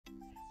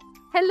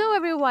Hello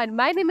everyone,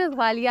 my name is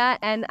Valia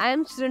and I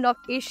am student of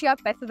Asia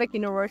Pacific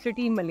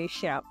University,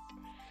 Malaysia.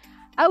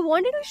 I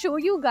wanted to show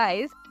you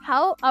guys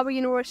how our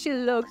university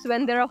looks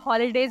when there are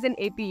holidays in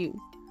APU.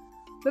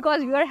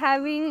 Because we are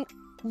having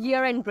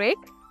year-end break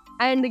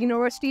and the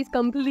university is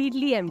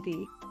completely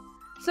empty.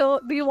 So,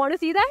 do you want to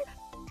see that?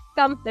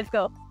 Come, let's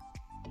go.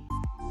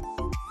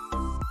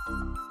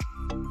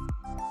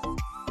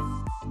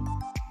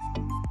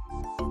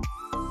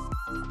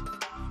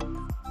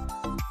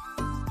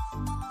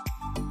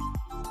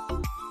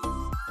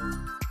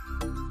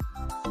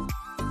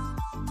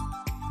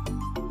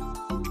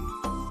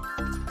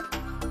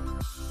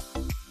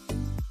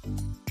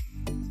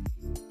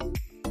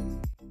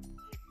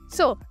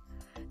 So,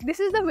 this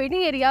is the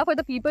waiting area for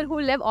the people who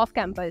live off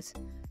campus.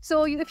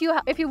 So, if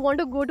you want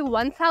to go to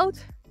One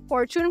South,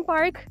 Fortune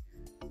Park,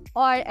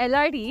 or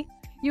LRT,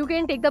 you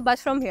can take the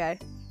bus from here,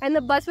 and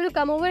the bus will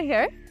come over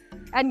here,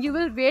 and you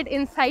will wait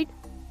inside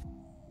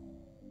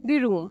the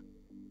room.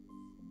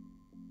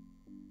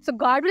 So,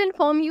 guard will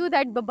inform you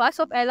that the bus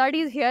of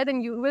LRT is here.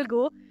 Then you will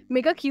go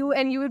make a queue,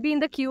 and you will be in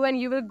the queue, and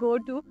you will go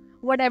to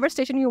whatever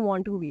station you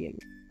want to be in.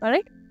 All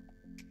right,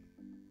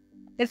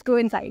 let's go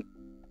inside.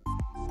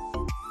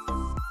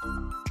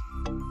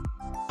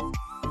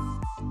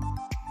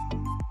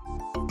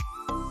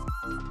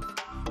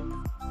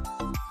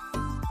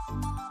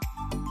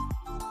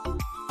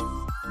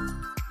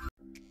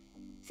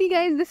 See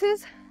guys, this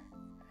is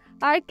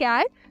our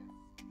cat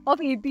of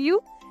APU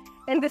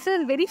and this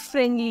is very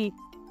friendly,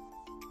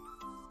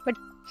 but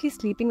she's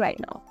sleeping right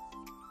now.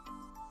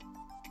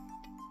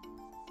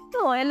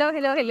 Oh,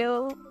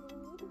 hello.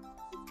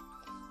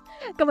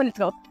 Come on, let's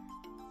go.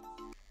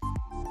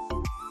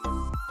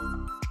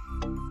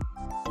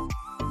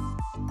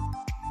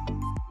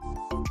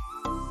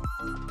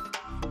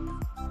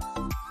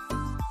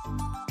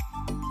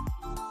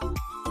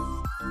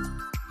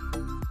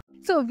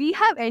 So we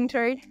have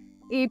entered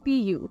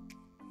APU.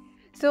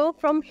 So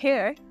from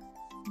here,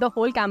 the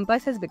whole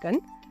campus has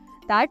begun.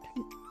 That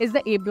is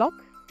the A block.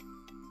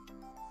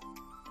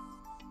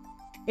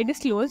 It is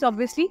closed,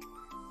 obviously.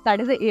 That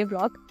is the A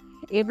block.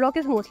 A block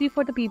is mostly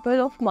for the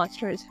people of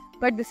masters,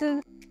 but this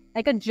is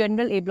like a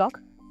general A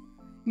block.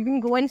 You can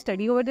go and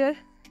study over there.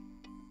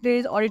 There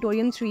is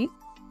auditorium 3,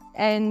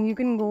 and you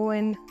can go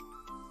and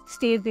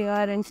stay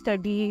there and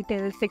study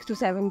till 6 to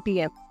 7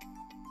 p.m.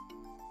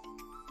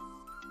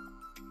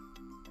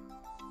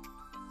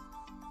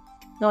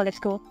 Now let's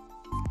go.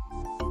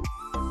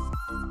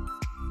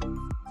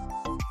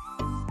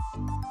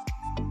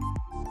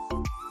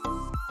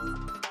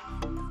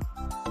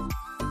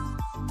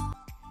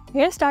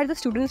 Here start the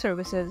student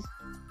services.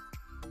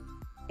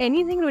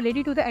 Anything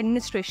related to the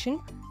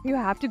administration, you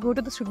have to go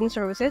to the student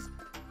services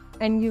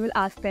and you will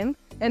ask them,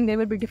 and there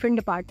will be different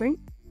departments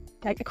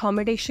like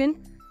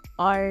accommodation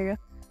or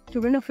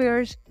student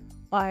affairs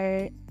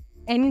or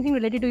anything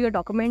related to your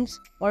documents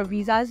or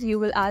visas, you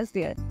will ask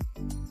there.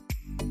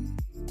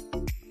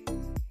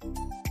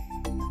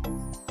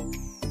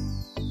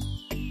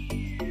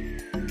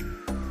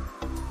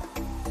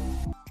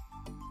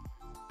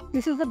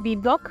 This is the B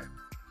block.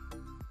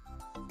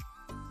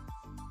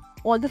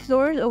 All the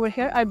floors over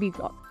here are B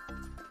block.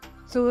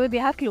 So they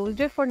have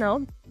closed it for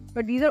now,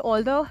 but these are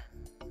all the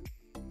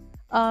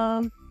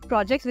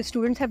projects the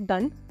students have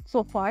done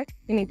so far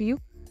in APU.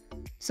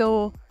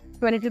 So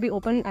when it will be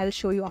open, I'll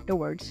show you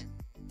afterwards.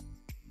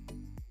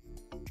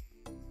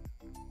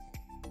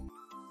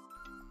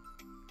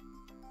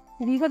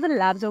 These are the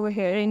labs over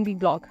here in B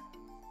block.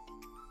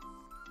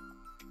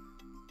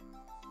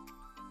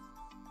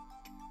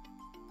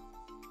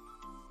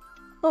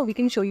 Oh, we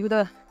can show you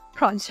the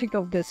project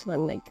of this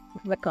one, like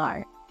the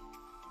car.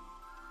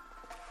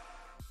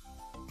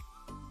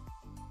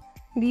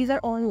 These are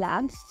all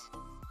labs,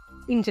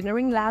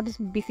 engineering labs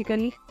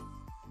basically.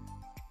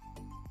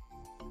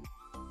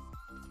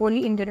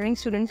 Only engineering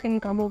students can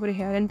come over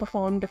here and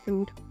perform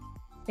different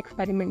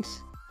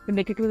experiments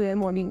related to their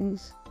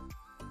modules.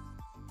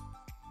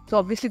 So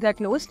obviously they're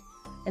closed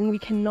and we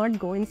cannot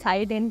go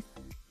inside and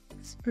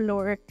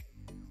explore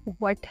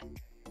what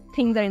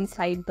things are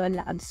inside the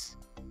labs.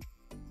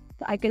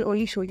 I can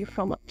only show you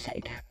from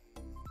outside.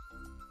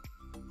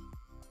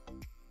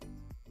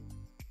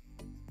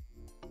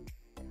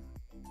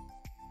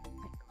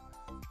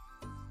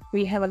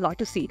 We have a lot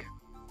to see.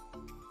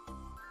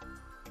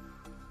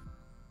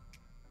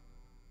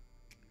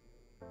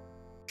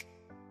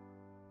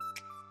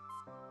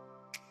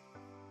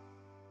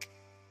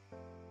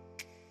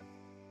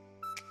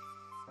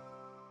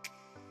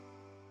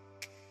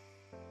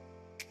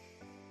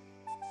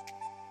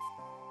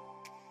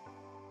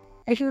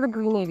 Actually, the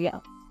green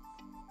area.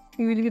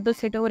 You will be able to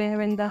sit over here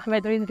when the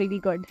weather is really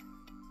good.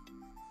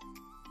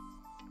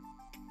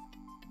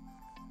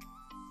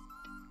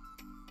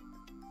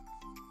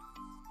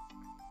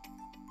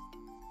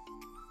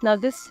 Now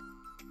this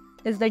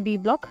is the D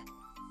block.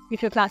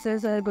 If your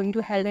classes are going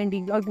to held in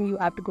D block, then you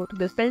have to go to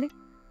this building.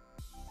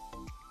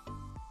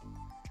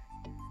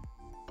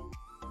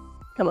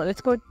 Come on,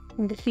 let's go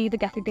see the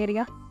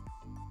cafeteria.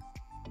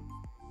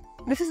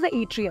 This is the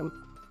atrium.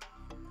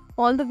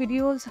 All the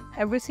videos,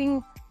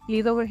 everything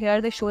is over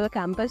here. They show the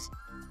campus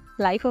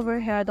life over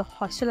here, the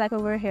hostel life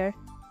over here,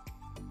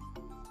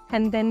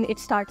 and then there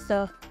starts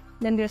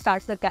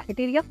the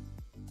cafeteria.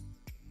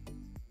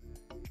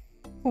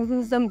 This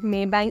is the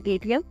Maybank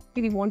ATM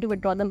if you want to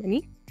withdraw the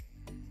money.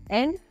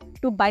 And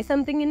to buy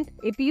something in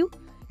APU,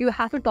 you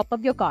have to top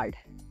up your card.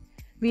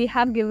 We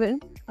have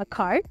given a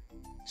card,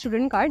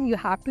 student card. You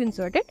have to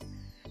insert it,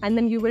 and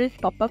then you will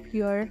top up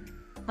your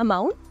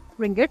amount,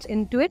 ringgits,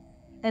 into it,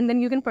 and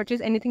then you can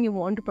purchase anything you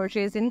want to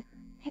purchase in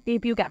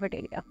APU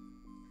cafeteria.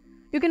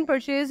 You can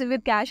purchase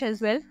with cash as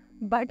well,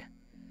 but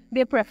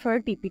they prefer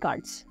TP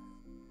cards.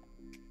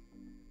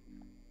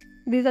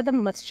 These are the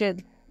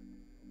masjid.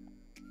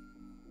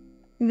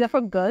 These are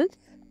for girls,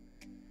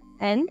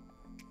 and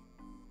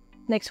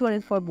next one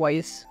is for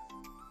boys.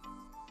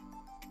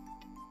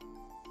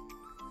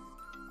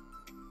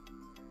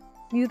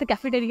 This is the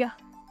cafeteria.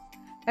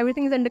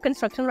 Everything is under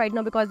construction right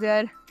now because they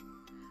are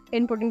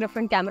inputting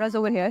different cameras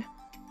over here.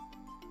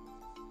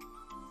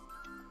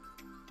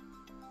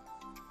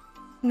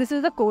 This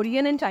is the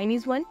Korean and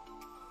Chinese one.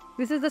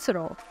 This is the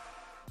Sarong.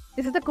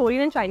 This is the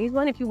Korean and Chinese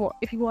one. If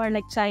you are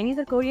like Chinese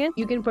or Korean,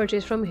 you can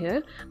purchase from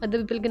here. Other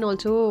people can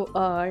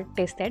also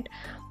taste that.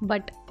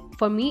 But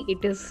for me,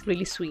 it is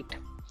really sweet.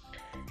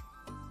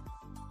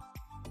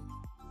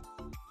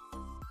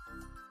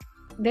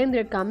 Then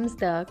there comes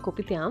the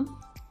kopitiam.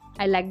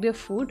 I like their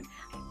food,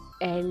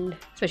 and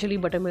especially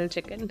buttermilk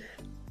chicken.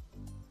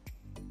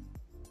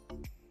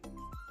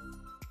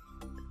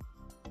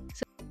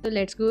 So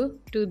let's go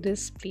to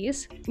this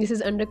place. This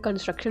is under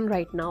construction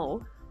right now,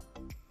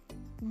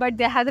 but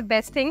they have the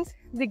best things.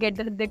 They got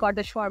the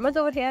shawarmas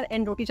over here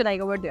and roti canai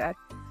over there.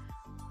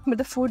 But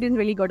the food is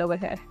really good over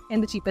here,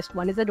 and the cheapest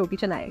one is the roti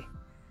canai.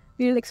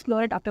 We will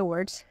explore it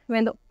afterwards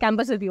when the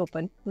campus will be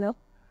open. You know.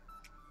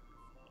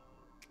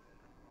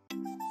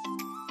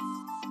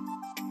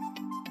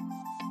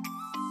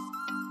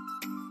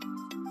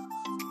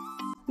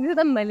 This is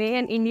the Malay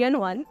and Indian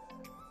one.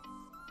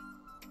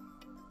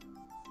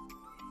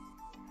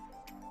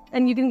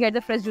 And you can get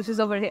the fresh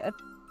juices over here.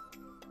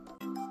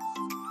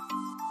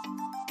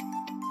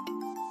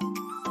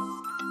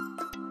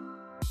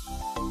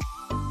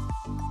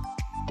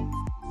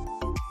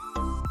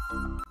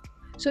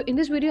 So in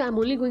this video, I'm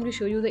only going to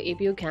show you the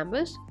APU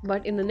campus,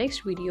 but in the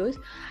next videos,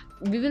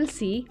 we will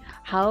see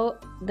how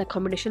the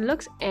accommodation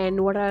looks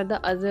and what are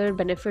the other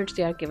benefits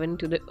they are given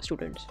to the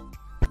students.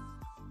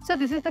 So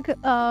this is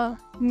the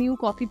new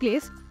coffee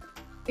place.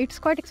 It's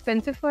quite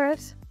expensive for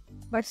us,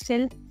 but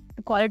still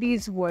the quality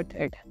is worth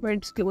it, but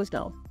it's closed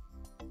now.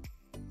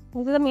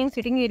 This is the main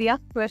sitting area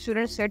where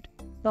students sit.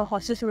 The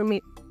hostels room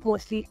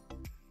mostly,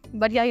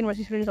 but yeah,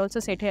 university students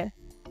also sit here.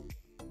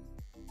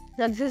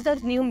 Now this is the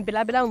new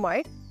Bila Bila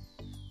Mart.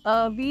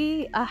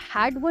 We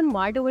had one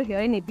mart over here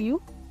in APU,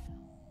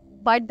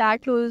 but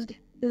that closed.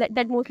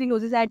 That mostly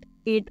closes at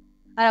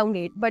around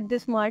 8. But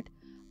this mart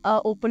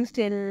opens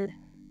till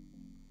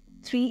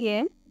 3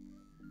 a.m.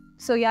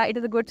 So yeah, it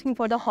is a good thing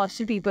for the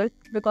hostel people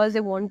because they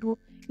want to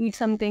eat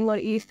something, or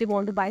if they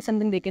want to buy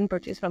something, they can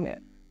purchase from here.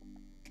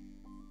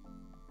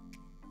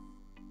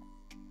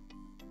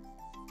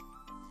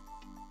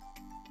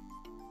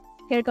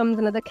 Here comes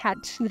another cat.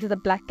 This is a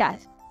black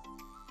cat.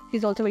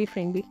 He's also very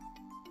friendly.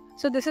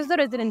 So this is the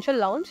residential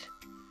lounge.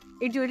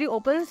 It usually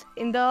opens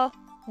in the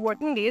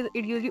working days.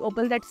 It usually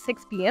opens at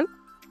 6 p.m.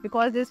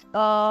 because this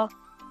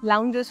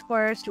lounge is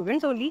for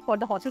students only, for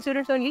the hostel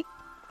students only,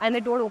 and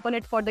they don't open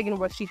it for the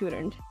university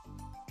students.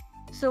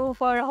 So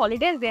for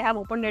holidays, they have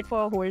opened it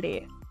for a whole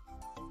day.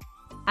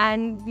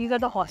 And these are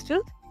the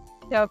hostels.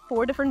 There are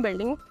 4 different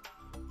buildings.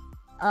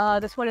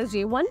 This one is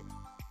J1,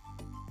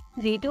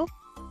 J2,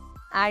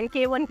 and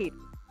K1, K2.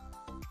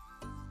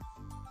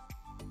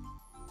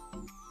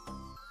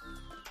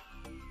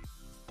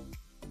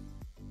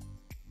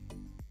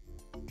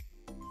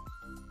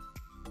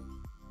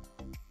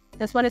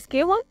 This one is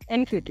K1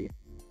 and K2.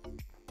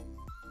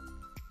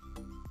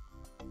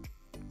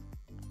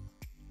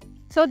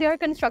 So they are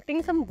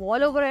constructing some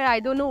wall over here. I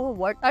don't know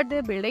what are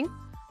they building,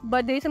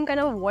 but there is some kind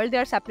of wall. They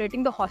are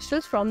separating the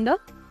hostels from the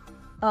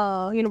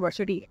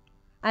university,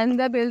 and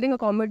they're building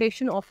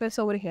accommodation office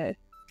over here.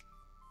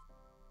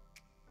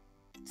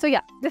 So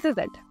yeah, this is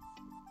it.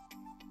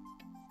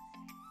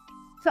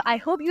 So I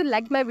hope you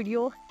liked my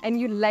video and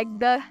you liked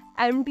the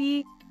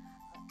empty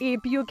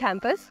APU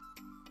campus.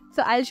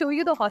 So I'll show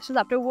you the hostels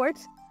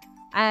afterwards.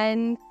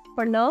 And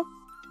for now,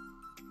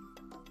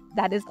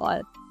 that is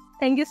all.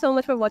 Thank you so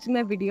much for watching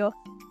my video.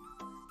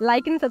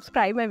 Like and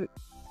subscribe my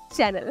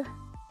channel.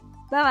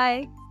 Bye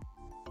bye.